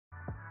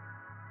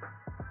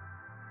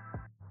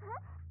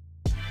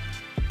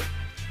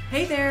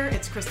Hey there,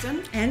 it's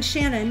Kristen and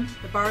Shannon.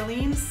 the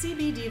Barlean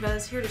CB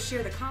Divas here to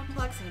share the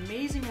complex and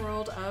amazing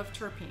world of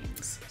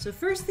terpenes. So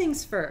first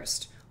things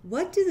first,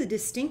 what do the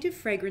distinctive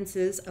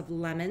fragrances of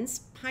lemons,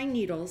 pine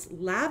needles,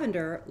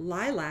 lavender,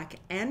 lilac,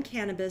 and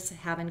cannabis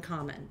have in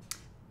common?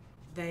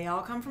 They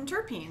all come from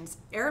terpenes,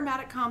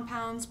 aromatic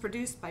compounds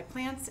produced by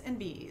plants and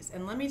bees.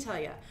 And let me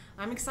tell you,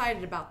 I'm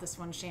excited about this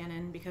one,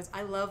 Shannon, because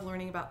I love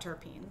learning about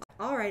terpenes.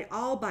 All right,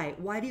 I'll bite.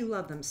 Why do you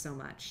love them so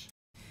much?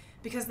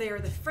 Because they are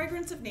the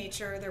fragrance of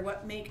nature, they're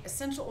what make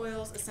essential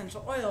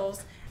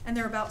oils, and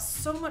they're about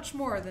so much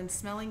more than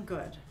smelling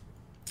good.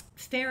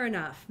 Fair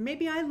enough.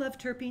 Maybe I love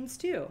terpenes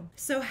too.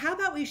 So how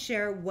about we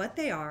share what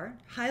they are,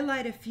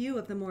 highlight a few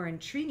of the more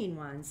intriguing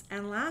ones,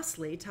 and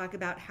lastly, talk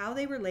about how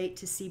they relate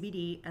to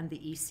CBD and the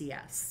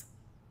ECS.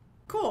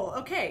 Cool,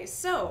 okay,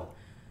 so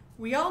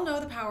we all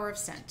know the power of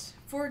scent.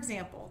 For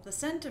example, the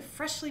scent of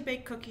freshly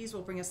baked cookies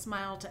will bring a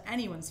smile to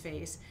anyone's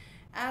face,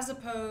 as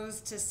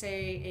opposed to,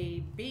 say, a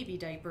baby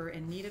diaper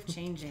in need of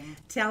changing.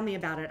 Tell me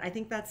about it. I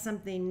think that's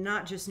something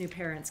not just new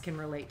parents can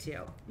relate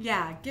to.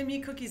 Yeah, give me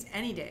cookies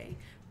any day.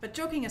 But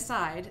joking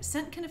aside,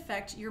 scent can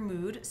affect your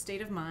mood,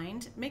 state of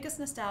mind, make us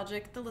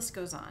nostalgic, the list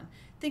goes on.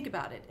 Think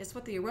about it. It's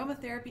what the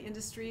aromatherapy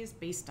industry is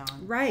based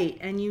on. Right,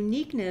 and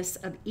uniqueness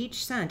of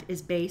each scent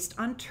is based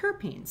on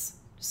terpenes.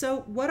 So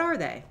what are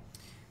they?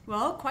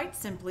 Well, quite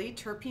simply,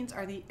 terpenes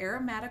are the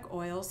aromatic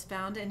oils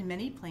found in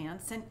many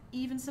plants and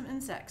even some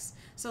insects.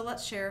 So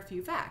let's share a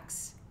few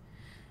facts.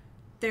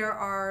 There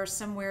are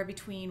somewhere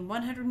between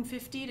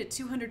 150 to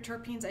 200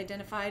 terpenes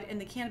identified in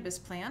the cannabis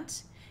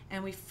plant,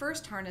 and we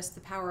first harnessed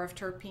the power of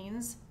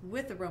terpenes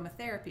with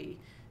aromatherapy.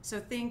 So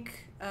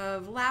think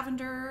of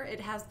lavender, it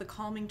has the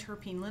calming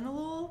terpene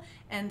linalool,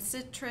 and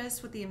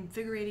citrus with the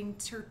invigorating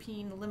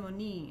terpene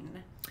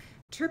limonene.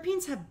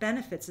 Terpenes have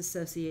benefits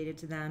associated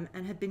to them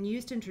and have been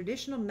used in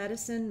traditional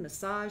medicine,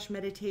 massage,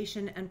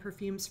 meditation, and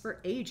perfumes for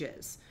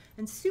ages.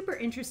 And super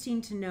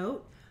interesting to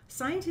note,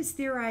 scientists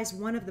theorize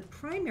one of the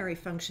primary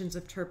functions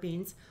of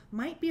terpenes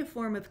might be a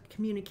form of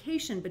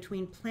communication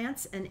between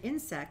plants and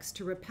insects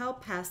to repel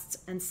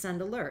pests and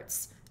send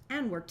alerts,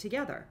 and work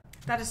together.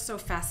 That is so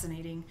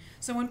fascinating.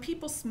 So when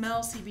people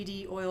smell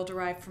CBD oil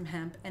derived from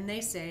hemp and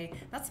they say,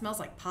 that smells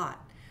like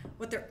pot,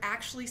 what they're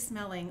actually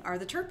smelling are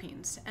the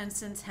terpenes. And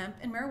since hemp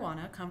and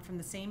marijuana come from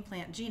the same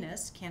plant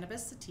genus,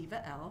 Cannabis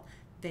sativa L,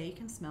 they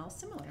can smell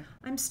similar.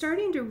 I'm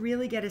starting to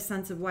really get a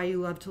sense of why you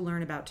love to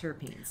learn about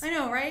terpenes. I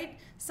know, right?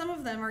 Some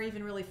of them are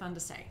even really fun to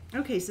say.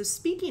 Okay, so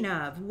speaking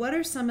of, what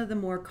are some of the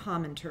more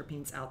common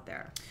terpenes out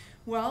there?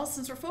 Well,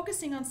 since we're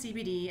focusing on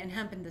CBD and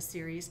hemp in this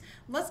series,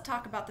 let's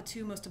talk about the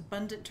two most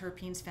abundant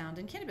terpenes found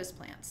in cannabis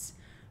plants.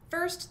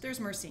 First, there's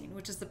myrcene,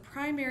 which is the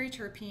primary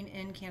terpene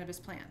in cannabis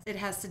plants. It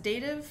has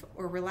sedative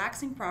or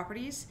relaxing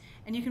properties,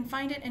 and you can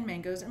find it in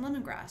mangoes and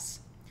lemongrass.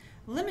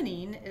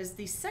 Limonene is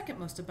the second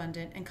most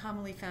abundant and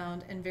commonly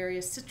found in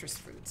various citrus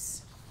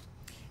fruits.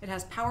 It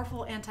has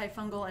powerful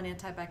antifungal and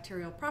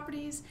antibacterial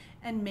properties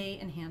and may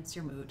enhance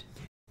your mood.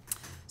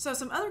 So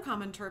some other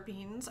common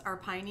terpenes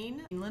are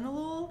pinene,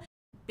 linalool,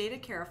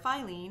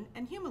 beta-caryophyllene,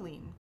 and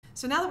humulene.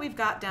 So now that we've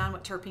got down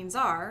what terpenes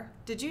are,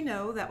 did you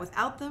know that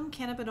without them,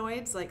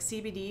 cannabinoids like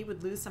CBD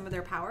would lose some of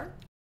their power?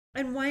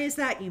 And why is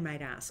that, you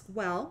might ask?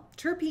 Well,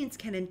 terpenes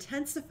can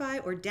intensify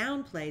or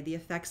downplay the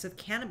effects of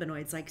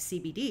cannabinoids like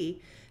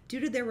CBD due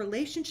to their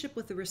relationship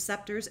with the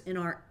receptors in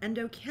our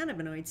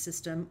endocannabinoid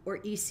system, or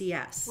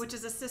ECS. Which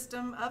is a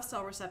system of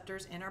cell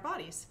receptors in our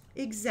bodies.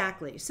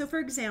 Exactly. So for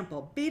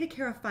example,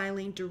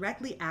 beta-caryophyllene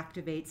directly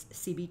activates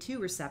CB2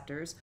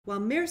 receptors,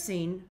 while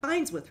myrcene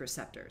binds with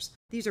receptors.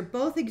 These are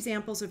both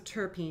examples of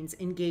terpenes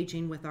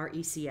engaging with our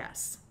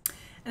ECS.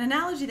 An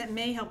analogy that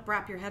may help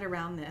wrap your head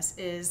around this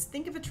is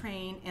think of a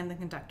train and the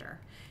conductor.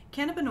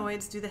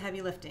 Cannabinoids do the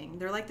heavy lifting.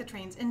 They're like the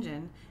train's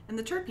engine, and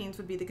the terpenes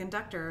would be the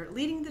conductor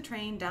leading the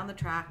train down the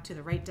track to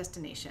the right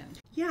destination.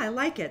 Yeah, I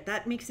like it.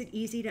 That makes it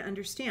easy to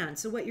understand.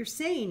 So what you're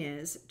saying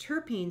is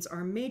terpenes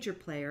are a major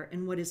player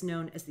in what is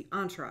known as the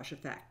entourage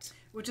effect,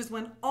 which is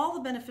when all the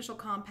beneficial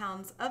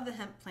compounds of the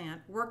hemp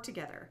plant work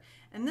together.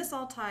 And this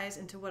all ties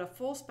into what a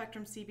full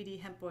spectrum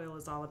CBD hemp oil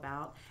is all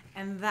about,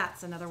 and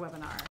that's another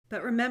webinar.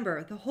 But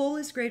remember, the whole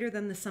is greater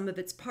than the sum of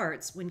its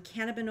parts when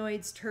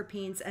cannabinoids,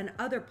 terpenes, and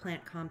other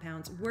plant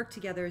compounds work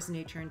together as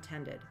nature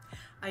intended.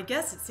 I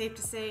guess it's safe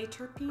to say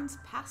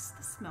terpenes pass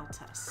the smell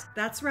test.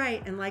 That's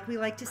right, and like we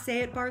like to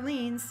say at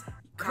Barlean's,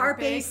 Carpe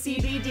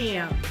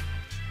CBDM.